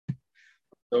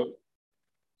So,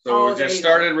 Oh, we there just you go.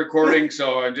 started recording,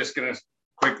 so I'm just going to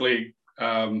quickly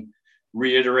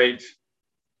reiterate.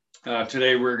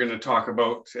 Today, we're going to talk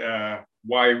about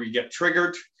why we get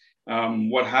triggered,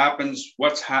 what happens,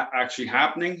 what's actually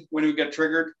happening when we get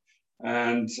triggered.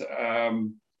 And,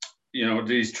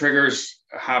 these triggers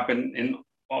happen in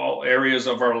all areas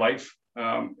of our life,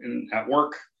 at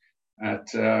work,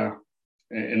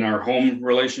 in our home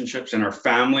relationships, in our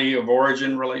family of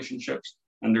origin relationships.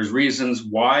 And there's reasons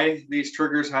why these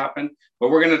triggers happen. But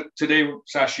we're going to, today,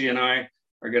 Sashi and I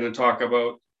are going to talk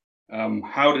about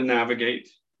how to navigate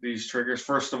these triggers.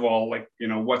 First of all,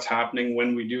 what's happening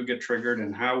when we do get triggered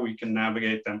and how we can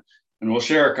navigate them. And we'll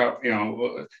share a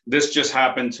couple, this just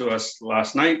happened to us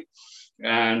last night.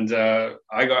 And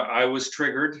I was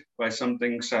triggered by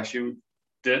something Sashi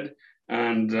did.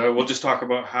 And we'll just talk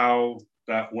about how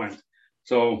that went.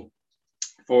 So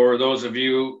for those of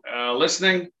you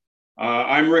listening,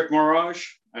 I'm Rick Moraj,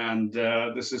 and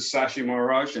this is Sashi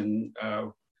Moraj, and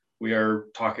we are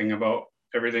talking about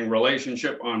everything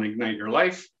relationship on Ignite Your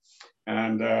Life.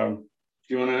 And do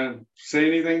you want to say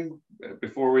anything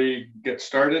before we get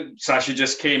started? Sashi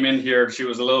just came in here. She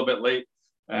was a little bit late,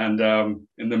 and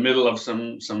in the middle of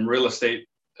some real estate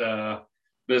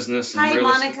business. Hi,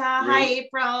 Monica. Hi,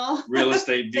 April. Real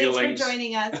estate dealings. Thanks for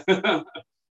joining us.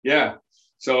 Yeah.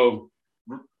 So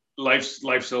life's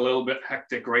a little bit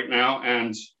hectic right now,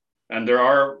 and there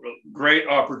are great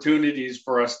opportunities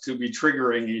for us to be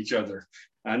triggering each other,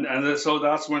 and so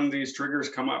that's when these triggers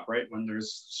come up, right? When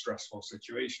there's stressful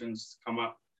situations come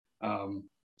up.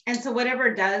 And so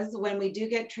whatever does when we do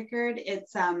get triggered,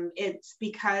 it's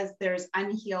because there's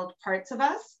unhealed parts of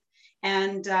us.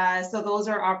 And so those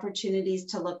are opportunities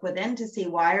to look within to see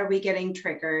why are we getting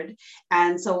triggered.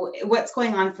 And so what's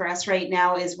going on for us right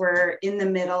now is we're in the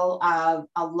middle of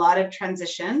a lot of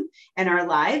transition in our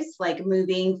lives, like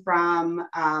moving from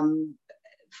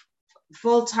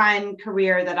full-time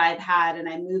career that I've had, and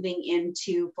I'm moving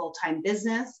into full-time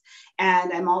business.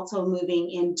 And I'm also moving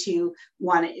into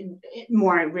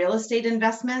more real estate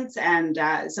investments. And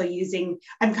so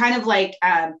I'm kind of like,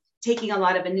 taking a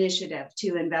lot of initiative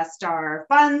to invest our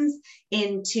funds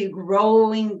into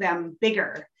growing them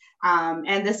bigger.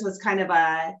 And this was kind of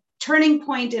a turning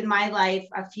point in my life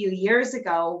a few years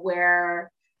ago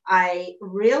where I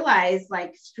realized,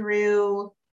 like,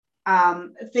 through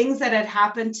things that had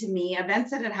happened to me,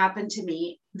 events that had happened to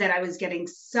me, that I was getting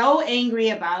so angry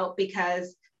about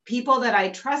because people that I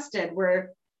trusted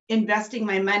were investing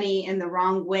my money in the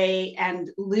wrong way and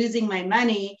losing my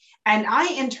money. And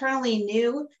I internally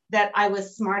knew that I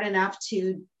was smart enough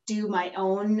to do my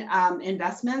own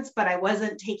investments, but I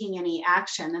wasn't taking any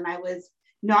action and I was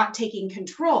not taking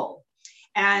control.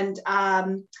 And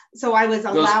so I was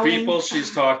allowing— Those people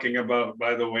she's talking about,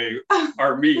 by the way,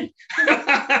 are me.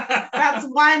 That's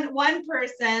one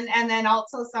person. And then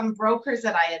also some brokers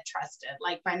that I had trusted,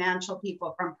 like financial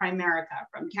people from Primerica,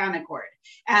 from Canaccord,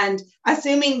 and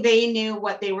assuming they knew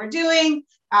what they were doing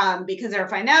because they're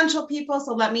financial people.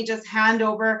 So let me just hand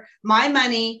over my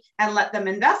money and let them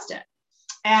invest it.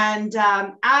 And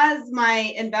as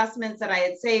my investments that I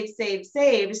had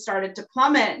saved started to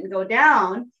plummet and go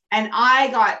down, and I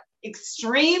got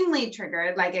extremely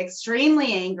triggered, like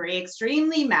extremely angry,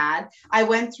 extremely mad. I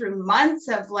went through months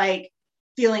of like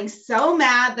feeling so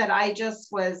mad that I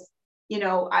just was,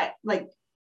 I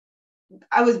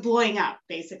was blowing up,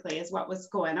 basically, is what was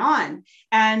going on.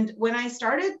 And when I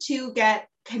started to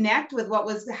connect with what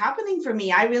was happening for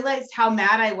me, I realized how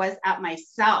mad I was at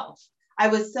myself. I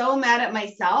was so mad at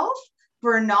myself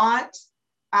for not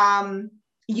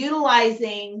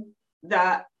utilizing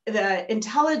the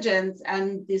intelligence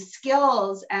and the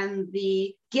skills and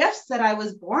the gifts that I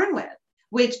was born with,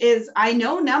 which is, I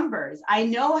know numbers. I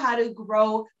know how to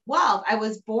grow wealth. I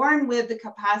was born with the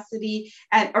capacity,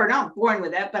 or not born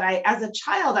with it, but as a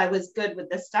child, I was good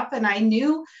with this stuff. And I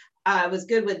knew I was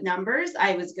good with numbers.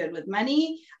 I was good with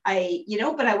money. But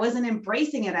I wasn't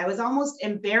embracing it. I was almost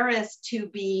embarrassed to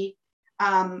be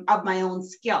of my own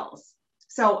skills.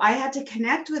 So I had to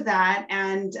connect with that.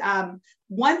 And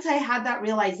once I had that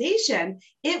realization,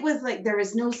 it was like, there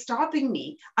was no stopping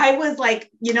me. I was like,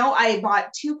 I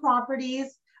bought 2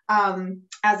 properties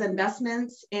as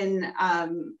investments in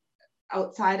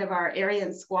outside of our area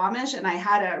in Squamish. And I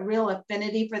had a real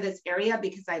affinity for this area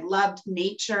because I loved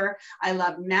nature. I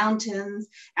loved mountains,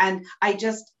 and I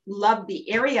just loved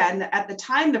the area. And at the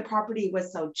time, the property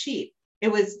was so cheap.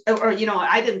 It was,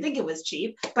 I didn't think it was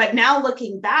cheap, but now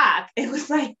looking back, it was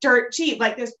like dirt cheap.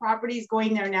 Like there's properties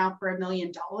going there now for $1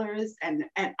 million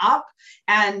and up,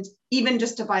 and even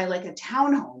just to buy like a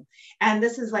townhome. And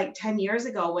this is like 10 years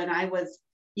ago when I was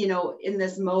in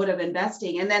this mode of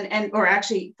investing. Or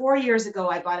actually 4 years ago,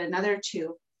 I bought another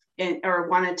 2 or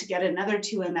wanted to get another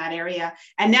 2 in that area.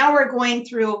 And now we're going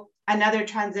through another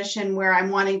transition where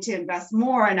I'm wanting to invest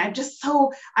more. And I'm just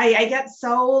I get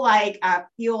so like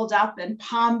fueled up and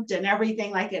pumped and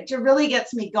everything, like it really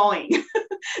gets me going.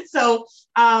 So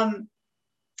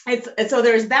so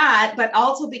there's that, but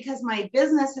also because my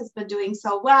business has been doing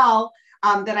so well,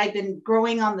 that I've been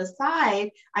growing on the side,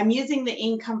 I'm using the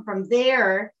income from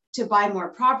there to buy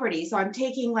more property. So I'm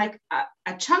taking like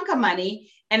a chunk of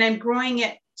money and I'm growing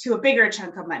it to a bigger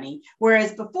chunk of money.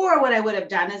 Whereas before, what I would have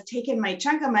done is taken my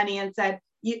chunk of money and said,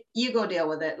 you go deal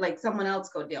with it, like someone else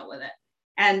go deal with it,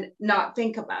 and not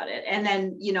think about it. And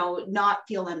then, not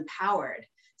feel empowered.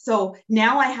 So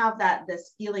now I have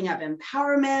this feeling of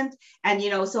empowerment. And,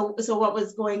 so what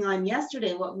was going on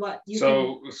yesterday,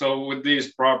 so with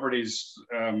these properties,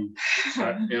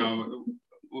 the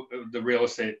real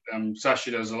estate,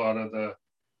 Sashi does a lot of the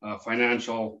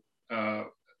financial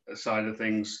side of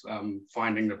things,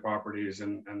 finding the properties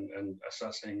and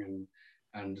assessing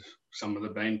and some of the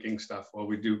banking stuff. Well,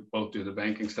 we both do the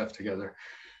banking stuff together.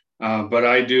 But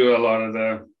I do a lot of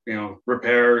the,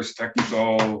 repairs,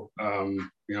 technical,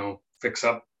 fix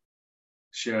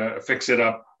it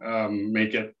up,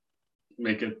 make it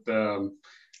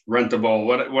rentable,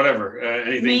 whatever.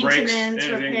 Anything breaks down,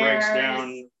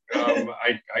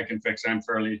 I can fix. I'm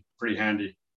pretty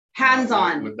handy,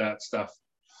 hands-on with that stuff.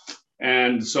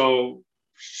 And so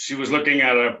she was looking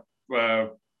at a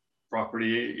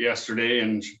property yesterday,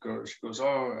 and she goes,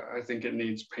 oh, I think it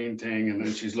needs painting. And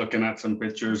then she's looking at some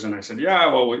pictures, and I said, yeah,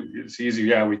 well, it's easy.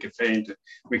 Yeah, we could paint it.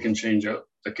 We can change out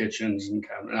the kitchens and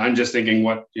cabinet. I'm just thinking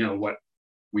what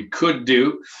we could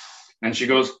do. And she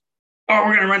goes, oh,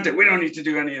 we're going to rent it. We don't need to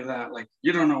do any of that. Like,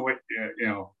 you don't know what, I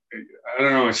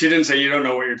don't know. She didn't say you don't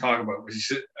know what you're talking about, but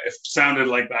it sounded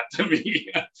like that to me.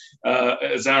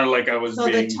 It sounded like I was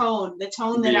the tone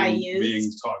that I used, being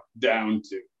talked down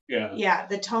to. Yeah,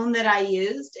 the tone that I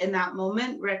used in that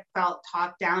moment, Rick felt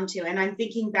talked down to. And I'm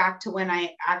thinking back to when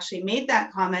I actually made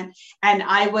that comment, and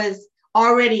I was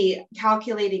already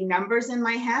calculating numbers in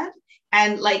my head.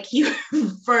 And like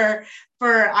I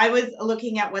was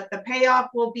looking at what the payoff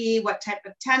will be, what type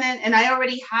of tenant, and I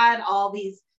already had all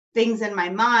these things in my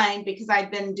mind because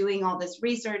I've been doing all this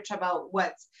research about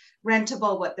what's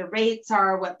rentable, what the rates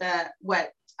are, what the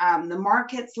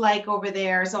market's like over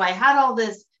there. So I had all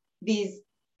these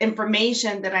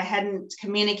information that I hadn't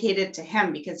communicated to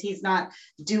him because he's not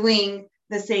doing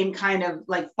the same kind of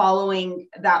like following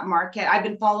that market. I've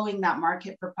been following that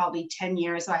market for probably 10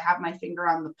 years. So I have my finger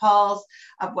on the pulse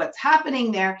of what's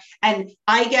happening there. And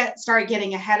I start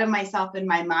getting ahead of myself in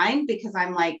my mind because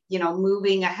I'm like,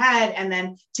 moving ahead. And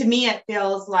then to me, it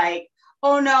feels like,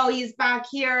 oh no, he's back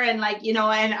here. And like,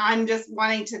 and I'm just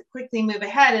wanting to quickly move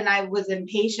ahead. And I was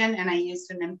impatient and I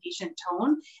used an impatient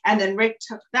tone. And then Rick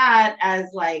took that as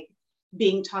like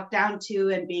being talked down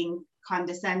to and being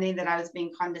condescending, that I was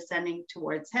being condescending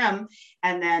towards him.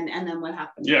 And then what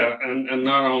happened? Yeah. And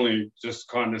not only just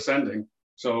condescending.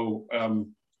 So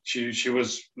she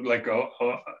was like,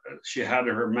 she had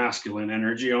her masculine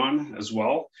energy on as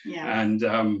well. Yeah. And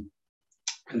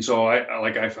so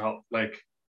I felt like,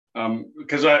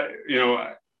 because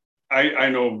I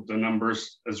know the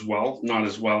numbers as well, not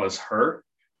as well as her,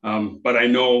 but I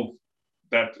know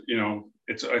that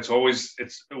it's always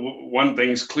one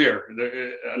thing's clear: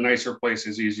 a nicer place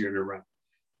is easier to rent,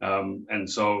 and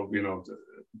so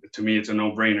to me it's a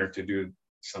no-brainer to do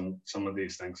some of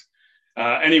these things.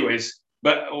 Anyways,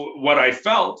 but what I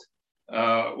felt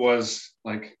was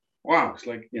like, wow, it's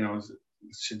like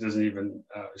she doesn't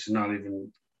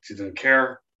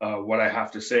care what I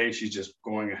have to say. She's just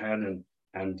going ahead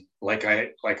and like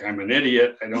I'm an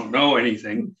idiot. I don't know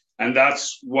anything. And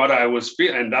that's what I was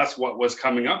feeling. And that's what was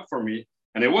coming up for me.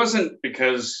 And it wasn't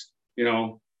because,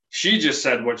 she just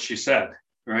said what she said,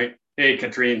 right? Hey,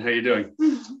 Katrine, how you doing?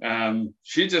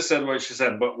 She just said what she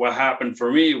said. But what happened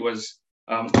for me was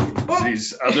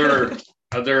these other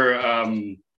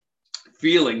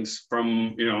feelings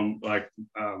from,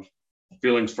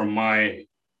 feelings from my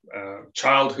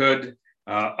childhood,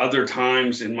 other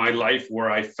times in my life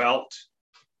where I felt,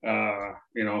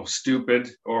 stupid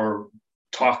or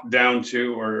talked down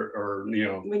to, or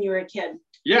when you were a kid.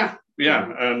 Yeah,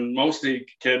 and mostly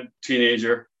kid,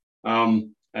 teenager,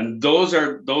 and those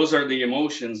are the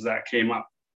emotions that came up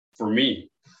for me,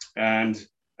 and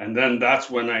then that's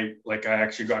when I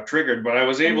actually got triggered, but I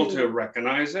was able to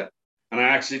recognize it, and I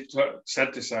actually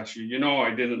said to Sashi,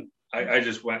 I didn't I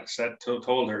just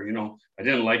told her, I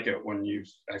didn't like it when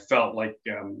I felt like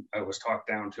I was talked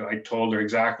down to. I told her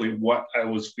exactly what I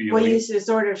was feeling. Well, you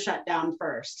sort of shut down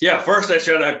first. Yeah, first I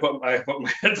put my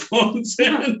headphones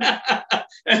in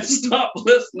and stopped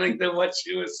listening to what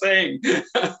she was saying.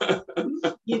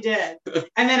 You did.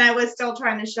 And then I was still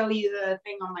trying to show you the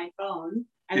thing on my phone.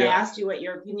 And I asked you what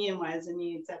your opinion was, and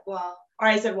you said, well, or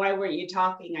I said, why weren't you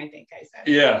talking? I think I said.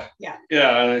 Yeah.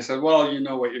 And I said, well, you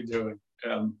know what you're doing.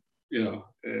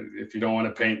 If you don't want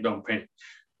to paint, don't paint,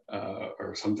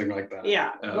 or something like that.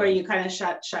 Yeah, where you kind of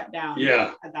shut down.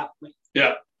 Yeah. At that point.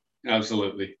 Yeah,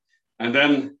 absolutely. And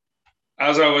then,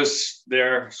 as I was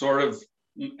there, sort of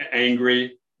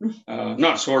angry,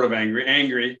 not sort of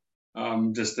angry,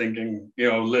 just thinking,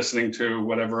 listening to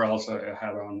whatever else I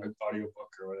had on the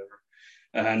audiobook or whatever.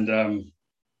 And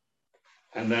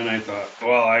then I thought,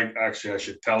 well, I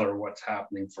should tell her what's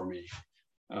happening for me,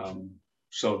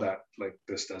 so that like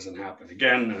this doesn't happen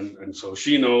again. And so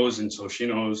she knows,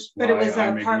 But it was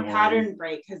a pattern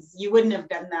break, because you wouldn't have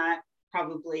done that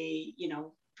probably,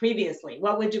 previously.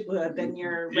 What would have been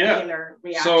your regular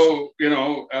reaction? So,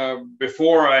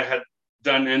 before I had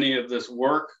done any of this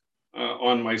work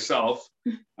on myself,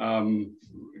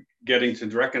 getting to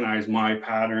recognize my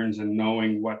patterns and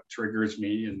knowing what triggers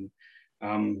me, and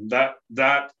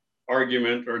that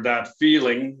argument or that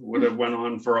feeling would have went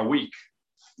on for a week.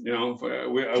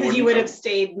 Because you would have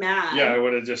stayed mad. Yeah, I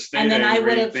would have just stayed and then angry, I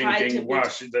would have thinking, wow,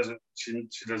 she doesn't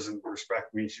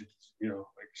respect me. She,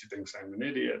 like she thinks I'm an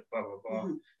idiot, blah blah blah.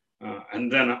 Mm-hmm.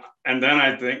 And then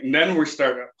I think, and then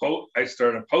I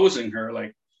started opposing her,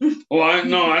 like, well, I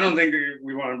don't think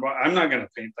we want to. I'm not going to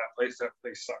paint that place. That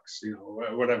place sucks.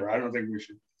 Whatever. I don't think we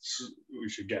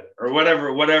should get it, or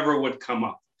whatever would come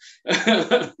up.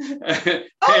 Hey,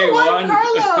 Juan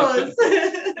Carlos.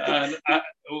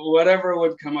 Whatever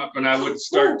would come up, and I would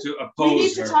start to oppose. We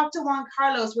need to talk to Juan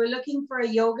Carlos. We're looking for a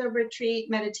yoga retreat,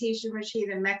 meditation retreat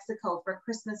in Mexico for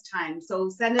Christmas time. So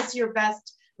send us your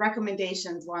best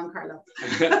recommendations, Juan Carlos.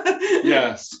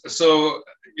 Yes. So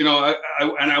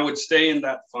I would stay in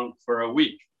that funk for a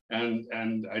week, and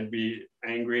I'd be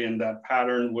angry, and that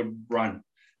pattern would run.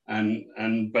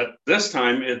 But this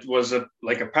time it was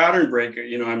like a pattern break.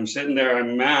 I'm sitting there,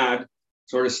 I'm mad,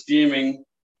 sort of steaming,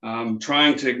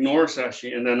 trying to ignore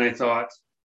Sashi. And then I thought,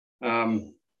 I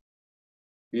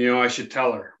should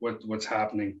tell her what's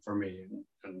happening for me.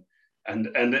 And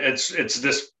it's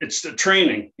the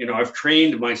training. I've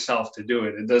trained myself to do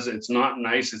it. It's not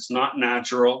nice. It's not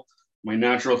natural. My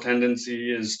natural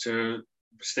tendency is to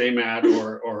stay mad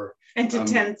or and to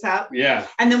tense up. Yeah.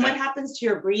 And then what happens to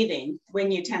your breathing when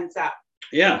you tense up?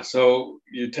 Yeah. So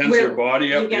you tense your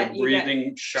body up, you're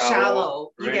breathing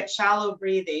shallow. Right? You get shallow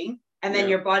breathing, and then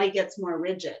your body gets more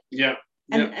rigid. Yeah.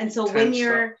 And so when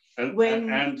you're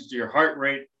and your heart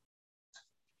rate.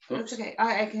 That's okay.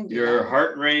 I can do your that.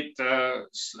 Heart rate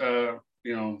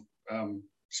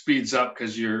speeds up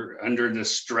because you're under the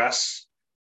stress.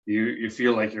 You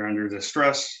feel like you're under the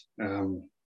stress.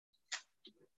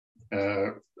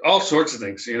 All sorts of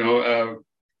things,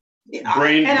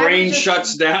 brain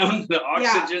shuts down, the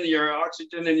oxygen, your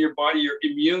oxygen in your body, your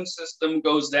immune system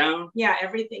goes down. Yeah,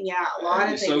 everything. Yeah, a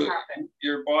lot of things happen.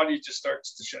 Your body just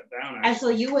starts to shut down. Actually. And so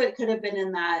you could have been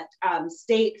in that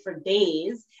state for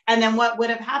days. And then what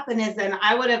would have happened is then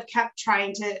I would have kept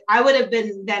I would have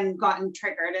been then gotten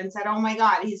triggered and said, oh my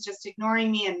God, he's just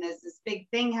ignoring me. And there's this big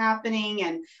thing happening.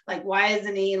 And like, why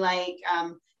isn't he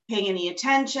paying any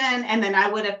attention? And then I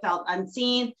would have felt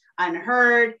unseen,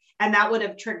 unheard, and that would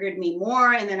have triggered me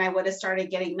more. And then I would have started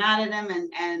getting mad at him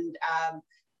and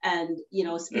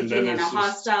speaking in a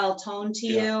hostile tone to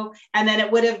you. And then it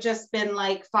would have just been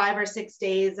like 5 or 6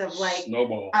 days of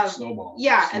snowball. Yeah. Snowball.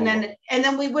 And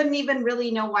then we wouldn't even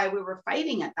really know why we were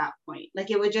fighting at that point.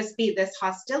 Like it would just be this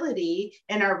hostility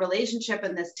in our relationship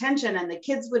and this tension, and the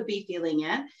kids would be feeling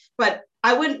it, but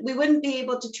we wouldn't be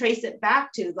able to trace it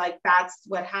back to that's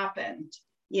what happened.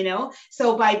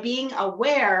 So by being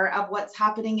aware of what's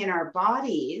happening in our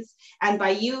bodies, and by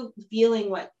you feeling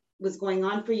what was going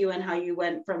on for you and how you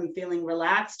went from feeling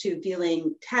relaxed to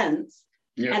feeling tense,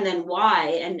 and then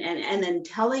why, and then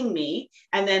telling me,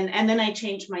 and then I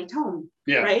changed my tone.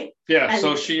 Yeah. Right. Yeah.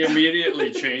 So she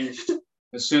immediately changed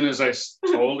as soon as I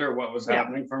told her what was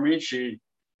happening for me.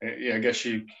 I guess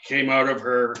she came out of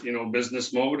her,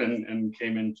 business mode and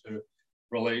came into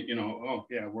relate, oh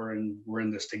yeah, we're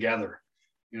in this together.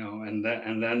 And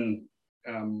then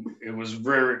it was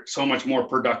so much more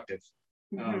productive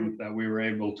that we were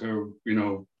able to,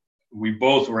 we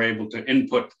both were able to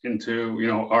input into,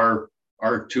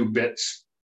 our 2 bits,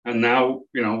 and now,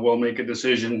 we'll make a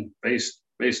decision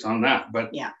based on that.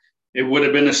 But it would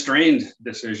have been a strained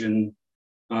decision.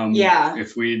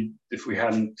 If we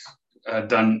hadn't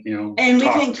done, and we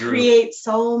can create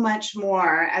so much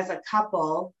more as a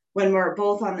couple when we're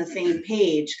both on the same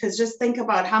page. Because just think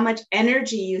about how much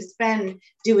energy you spend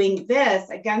doing this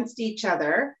against each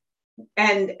other,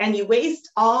 and you waste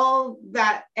all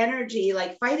that energy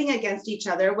like fighting against each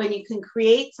other when you can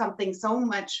create something so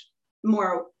much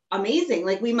more amazing.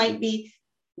 Like we might be,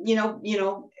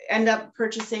 end up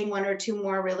purchasing 1 or 2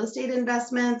 more real estate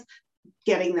investments,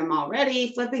 getting them all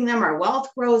ready, flipping them, our wealth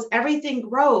grows, everything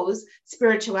grows.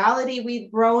 Spirituality,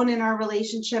 we've grown in our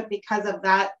relationship because of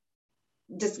that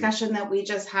discussion that we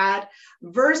just had,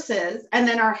 versus, and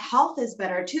then our health is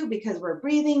better too, because we're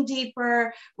breathing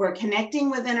deeper, we're connecting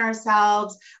within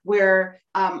ourselves, we're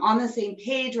on the same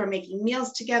page, we're making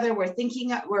meals together, we're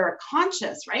thinking, we're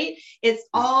conscious, right? It's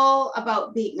all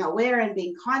about being aware and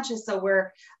being conscious. So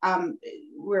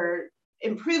we're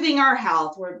improving our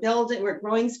health, we're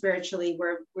growing spiritually,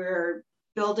 we're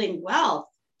building wealth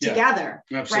together,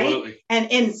 absolutely. Right?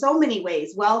 And in so many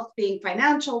ways, wealth being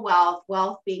financial wealth,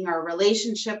 wealth being our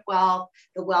relationship wealth,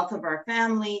 the wealth of our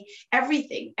family,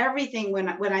 everything. When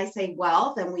I say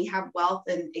wealth, and we have wealth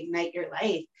in Ignite Your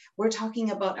Life, we're talking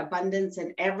about abundance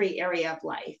in every area of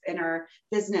life, in our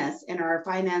business, in our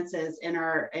finances, in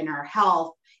our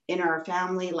health, in our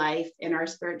family life, in our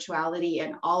spirituality,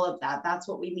 and all of that. That's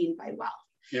what we mean by wealth.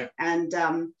 Yeah. And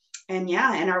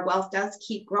our wealth does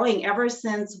keep growing ever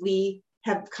since we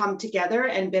have come together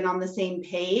and been on the same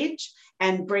page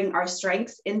and bring our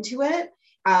strengths into it.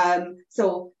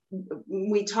 So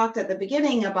we talked at the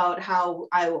beginning about how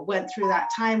I went through that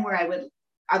time where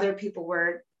other people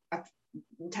were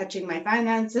touching my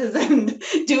finances and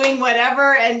doing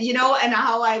whatever, and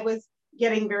how I was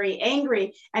getting very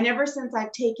angry. And ever since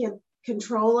I've taken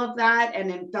control of that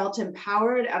and felt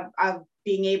empowered of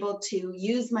being able to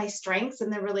use my strengths in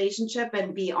the relationship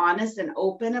and be honest and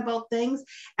open about things.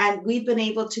 And we've been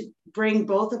able to bring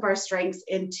both of our strengths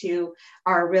into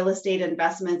our real estate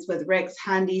investments with Rick's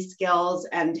handy skills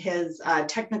and his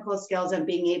technical skills, and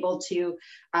being able to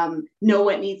know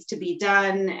what needs to be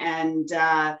done,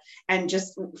 and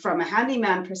just from a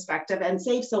handyman perspective, and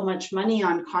save so much money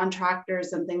on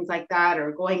contractors and things like that,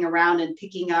 or going around and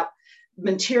picking up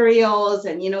materials,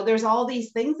 and there's all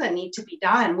these things that need to be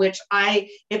done, which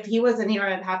if he wasn't here,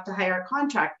 I'd have to hire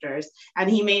contractors, and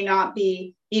he may not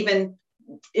be even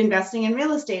investing in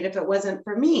real estate if it wasn't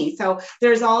for me. So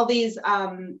there's all these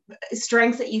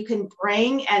strengths that you can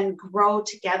bring and grow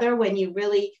together when you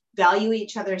really value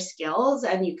each other's skills,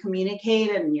 and you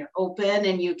communicate, and you're open,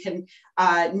 and you can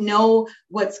know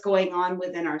what's going on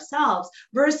within ourselves,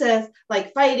 versus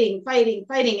like fighting.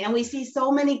 And we see so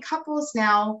many couples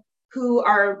now who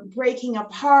are breaking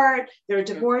apart, they're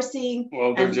divorcing.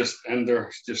 Well, they're just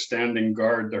standing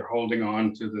guard. They're holding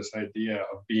on to this idea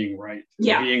of being right.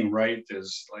 Yeah. Being right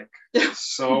is like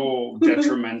so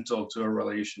detrimental to a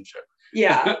relationship.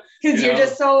 Yeah, because you're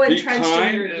just so entrenched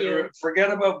in your view.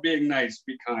 Forget about being nice,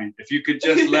 be kind. If you could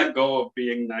just let go of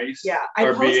being nice,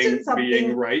 I posted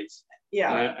being right,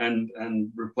 yeah, and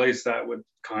replace that with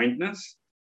kindness.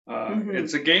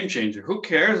 It's a game changer. Who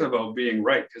cares about being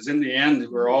right? Because in the end,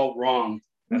 we're all wrong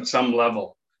at some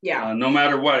level. Yeah. No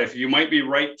matter what, if you might be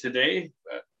right today,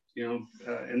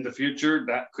 in the future,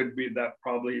 that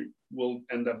probably will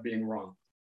end up being wrong.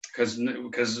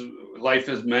 Because life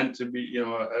is meant to be,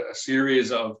 a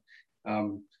series of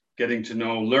getting to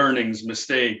know learnings,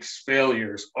 mistakes,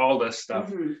 failures, all this stuff,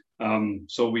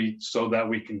 so that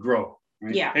we can grow.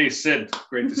 Right? Yeah. Hey, Sid,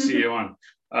 great to see you on.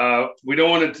 We don't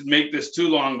want to make this too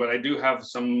long, but I do have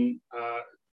some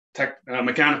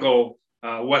mechanical,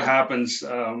 what happens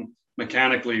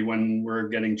mechanically when we're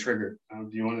getting triggered. Do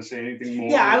you want to say anything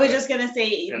more? Yeah, I was just going to say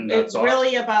it's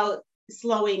really about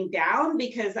slowing down,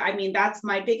 because that's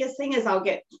my biggest thing is I'll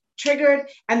get triggered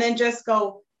and then just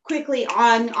go quickly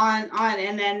on,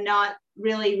 and then not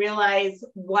really realize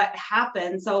what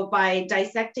happened. So by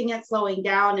dissecting it, slowing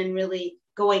down, and really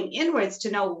going inwards to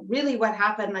know really what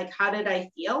happened, like how did I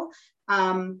feel?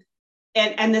 And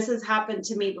this has happened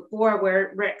to me before,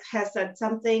 where Rick has said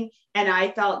something and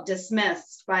I felt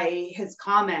dismissed by his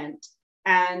comment,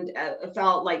 and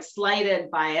felt like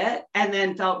slighted by it, and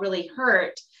then felt really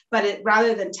hurt. But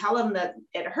rather than tell him that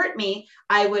it hurt me,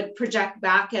 I would project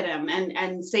back at him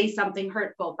and say something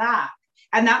hurtful back.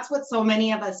 And that's what so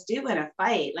many of us do in a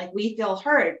fight. Like, we feel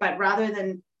hurt, but rather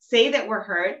than say that we're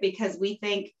hurt, because we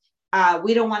think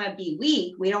we don't want to be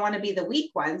weak, we don't want to be the weak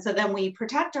one. So then we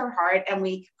protect our heart and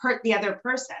we hurt the other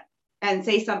person and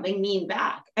say something mean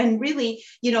back. And really,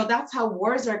 that's how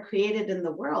wars are created in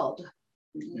the world,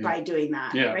 by doing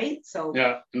that, right? So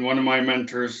and one of my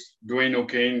mentors, Dwayne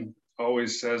O'Kane,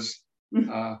 always says,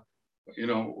 you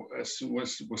know, as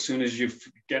soon as you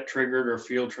get triggered or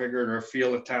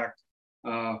feel attacked,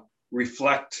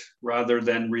 reflect rather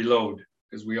than reload.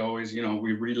 Because we always, you know,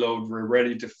 we reload, we're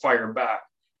ready to fire back.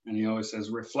 And he always says,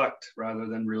 reflect rather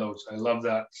than reload. So I love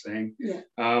that saying. Yeah.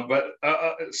 But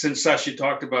since Sashi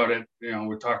talked about it, you know,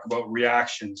 we talk about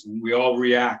reactions, and we all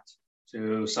react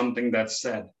to something that's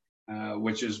said,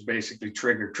 which is basically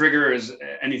trigger. Trigger is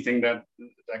anything that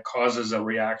causes a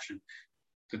reaction.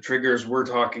 The triggers we're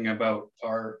talking about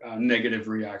are negative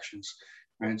reactions,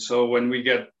 right? So when we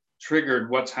get triggered,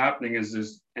 what's happening is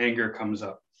this anger comes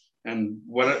up. And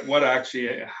what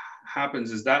actually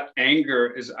happens is that anger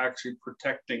is actually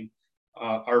protecting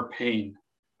our pain.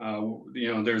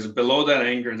 You know, there's below that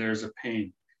anger, there's a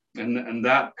pain. And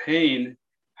that pain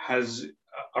has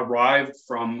arrived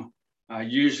from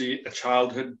usually a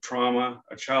childhood trauma,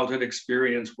 a childhood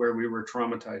experience where we were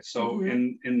traumatized. So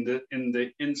in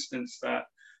the instance that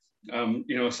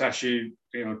you know, Sashi,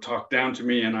 you know, talked down to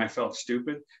me and I felt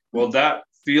stupid. Well, that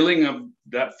feeling of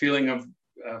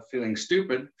feeling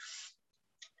stupid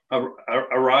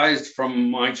arised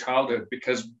from my childhood,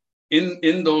 because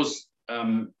in those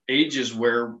ages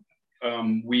where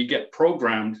we get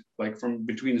programmed, like from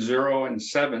between 0 and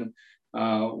 7,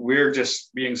 we're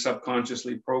just being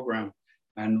subconsciously programmed.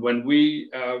 And when we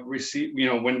receive, you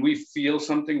know, when we feel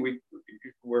something,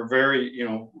 we're very, you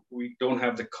know, we don't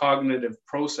have the cognitive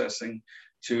processing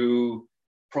to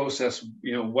process,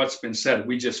 you know, what's been said.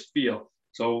 We just feel.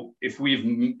 So if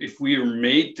we are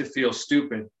made to feel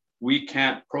stupid, we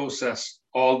can't process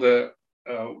all the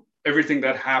everything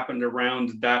that happened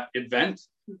around that event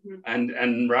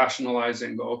and rationalize it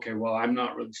and go, okay, well, I'm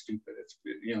not really stupid. It's,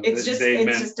 you know, it's just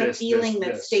a feeling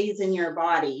that stays in your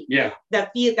body. Yeah.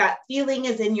 That feeling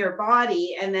is in your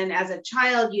body. And then as a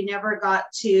child, you never got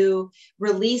to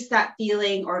release that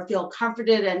feeling or feel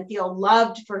comforted and feel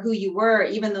loved for who you were,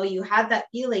 even though you had that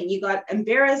feeling. You got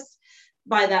embarrassed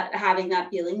by that, having that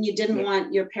feeling. You didn't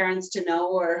want your parents to know,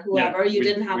 or whoever. You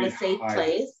didn't have a safe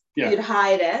place. You'd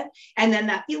hide it. And then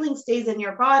that feeling stays in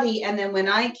your body. And then when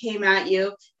I came at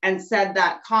you and said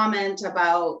that comment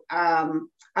about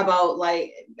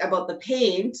the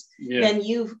paint, then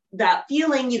you got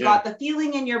the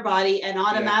feeling in your body and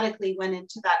automatically went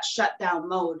into that shutdown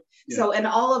mode. So, and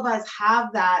all of us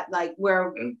have that, like,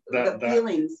 where the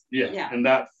feelings. And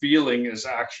that feeling is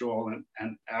actual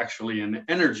and actually an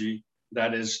energy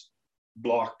that is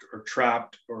blocked or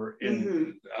trapped or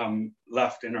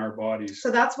left in our bodies. So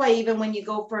that's why even when you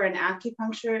go for an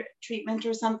acupuncture treatment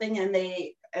or something, and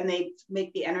they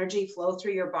make the energy flow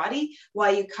through your body,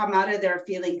 while you come out of there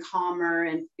feeling calmer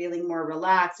and feeling more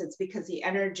relaxed, it's because the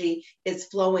energy is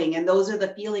flowing, and those are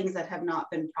the feelings that have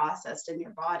not been processed in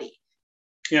your body.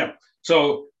 Yeah.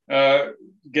 So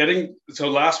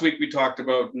last week we talked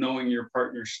about knowing your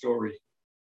partner's story.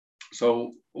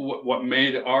 So what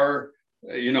made our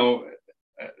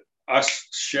us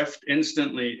shift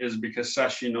instantly is because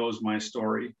Sashi knows my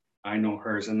story. I know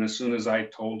hers. And as soon as I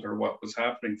told her what was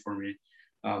happening for me,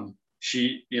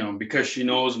 she, because she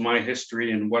knows my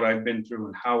history and what I've been through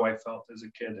and how I felt as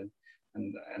a kid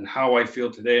and how I feel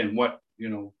today and what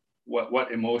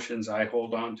emotions I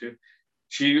hold on to,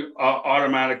 she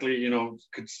automatically,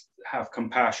 could have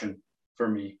compassion for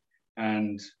me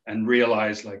and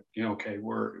realize, like, okay,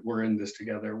 we're in this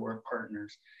together, we're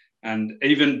partners. And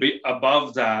even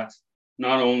above that,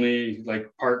 not only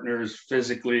like partners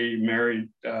physically married,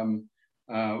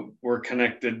 we're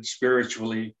connected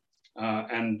spiritually.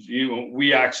 And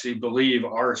we actually believe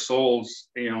our souls,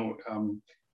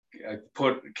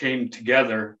 came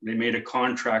together. They made a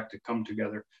contract to come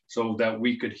together so that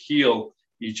we could heal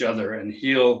each other and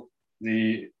heal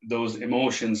those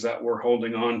emotions that we're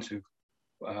holding on to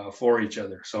for each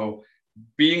other. So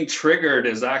being triggered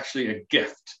is actually a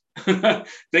gift.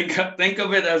 Think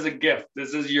of it as a gift.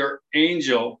 This is your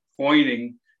angel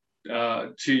pointing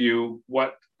to you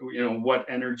what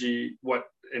energy, what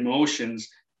emotions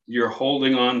you're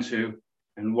holding on to,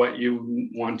 and what you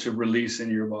want to release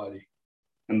in your body.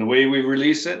 And the way we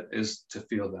release it is to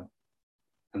feel them.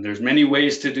 And there's many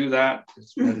ways to do that.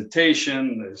 There's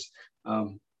meditation, there's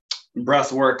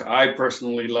breath work. I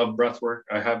personally love breath work.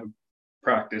 I have a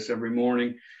practice every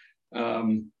morning.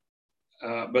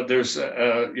 But there's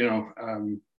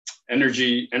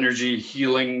energy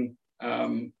healing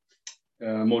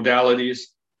modalities,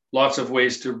 lots of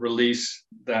ways to release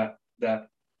that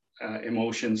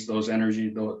emotions, those energy,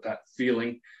 that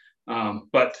feeling.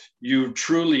 But you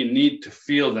truly need to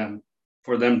feel them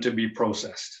for them to be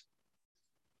processed.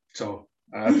 So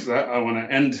I want to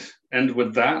end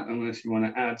with that, unless you want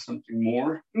to add something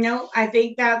more. No, I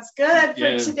think that's good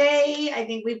for today. I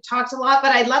think we've talked a lot,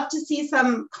 but I'd love to see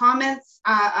some comments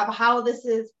of how this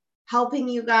is helping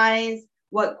you guys,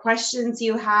 what questions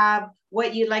you have,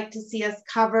 what you'd like to see us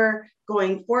cover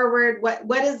going forward.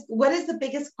 What is the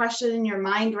biggest question in your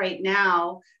mind right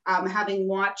now, having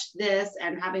watched this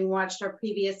and having watched our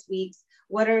previous weeks?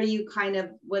 What are you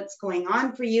what's going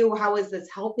on for you? How is this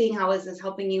helping? How is this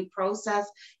helping you process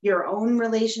your own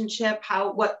relationship?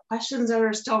 What questions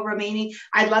are still remaining?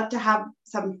 I'd love to have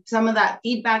some of that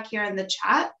feedback here in the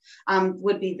chat.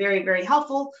 Would be very, very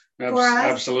helpful for us.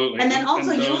 Absolutely. And then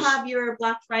also you have your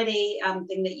Black Friday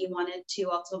thing that you wanted to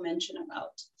also mention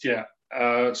about. Yeah.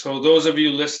 So those of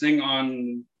you listening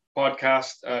on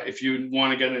podcast, if you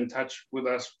want to get in touch with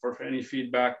us for any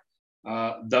feedback,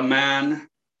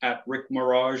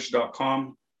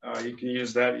 theman@rickmirage.com. You can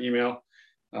use that email.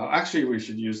 Actually, we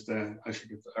should use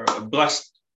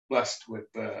blessed with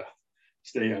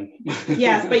stay young.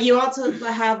 Yes, but you also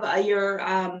have your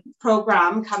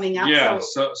program coming up. Yeah,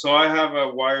 so I have a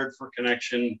Wired for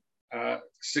Connection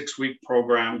 6-week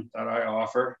program that I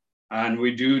offer, and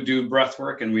we do breath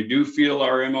work, and we do feel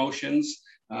our emotions,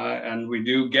 and we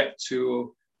do get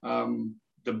to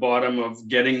the bottom of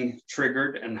getting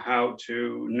triggered and how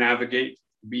to navigate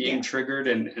being triggered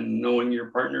and knowing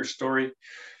your partner's story.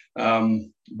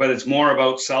 But it's more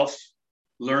about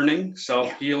self-learning,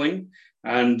 self-healing.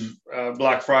 And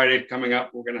Black Friday coming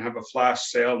up, we're going to have a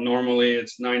flash sale. Normally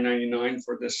it's $9.99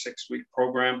 for this 6-week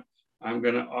program. I'm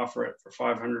going to offer it for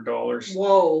 $500.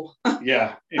 Whoa.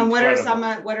 Yeah. And what are some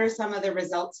of the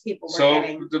results people were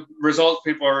getting? The results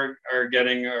people are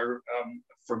getting are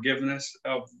forgiveness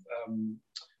of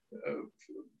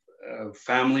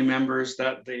family members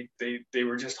that they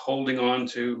were just holding on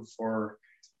to for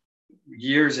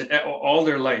years, all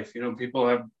their life. People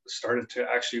have started to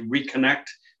actually reconnect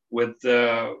with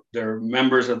their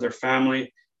members of their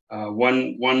family.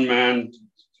 One man,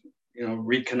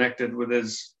 reconnected with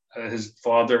his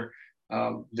father.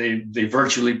 They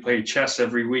virtually play chess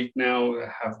every week now,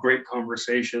 have great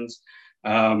conversations.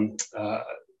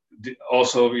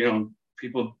 Also,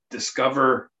 people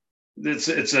discover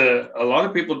a lot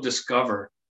of people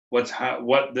discover what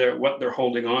they're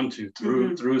holding on to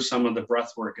through some of the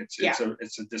breath work.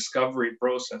 It's a discovery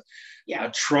process.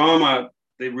 Trauma,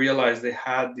 they realize they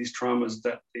had these traumas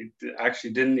that they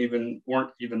actually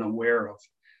weren't even aware of.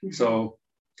 So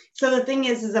the thing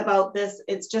is about this,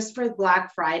 it's just for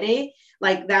Black Friday.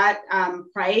 Like that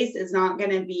price is not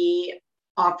going to be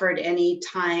offered any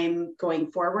time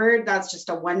going forward. That's just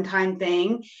a one-time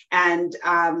thing. And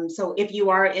so if you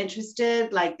are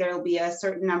interested, like there will be a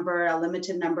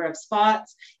limited number of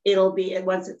spots. It'll be,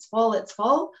 once it's full, it's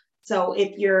full. So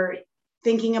if you're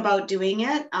thinking about doing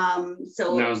it,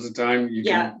 so now's the time. You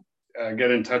can get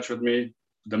in touch with me,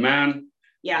 the man,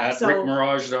 at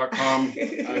rickmirage.com.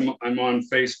 I'm on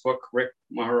Facebook, Rick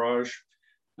Maharaj.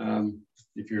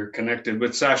 If you're connected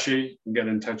with Sashi, you can get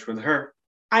in touch with her.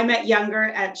 I'm at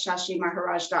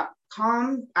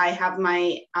younger@shashimaharaj.com. I have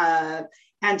my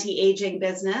anti-aging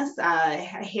business,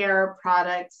 hair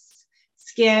products,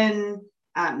 skin,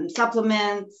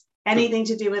 supplements, anything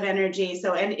to do with energy.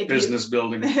 So, business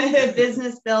building,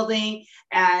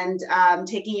 and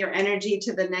taking your energy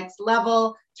to the next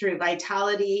level through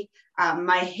vitality.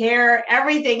 My hair,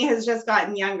 everything has just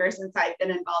gotten younger since I've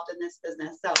been involved in this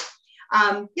business. So,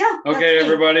 Okay,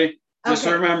 everybody, just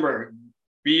remember,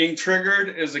 being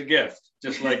triggered is a gift,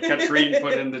 just like Katrine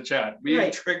put in the chat.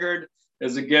 Being triggered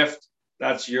is a gift.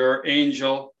 That's your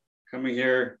angel coming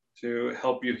here to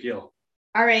help you heal.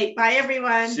 All right. Bye,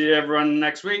 everyone. See everyone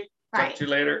next week. Bye. Talk to you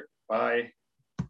later. Bye.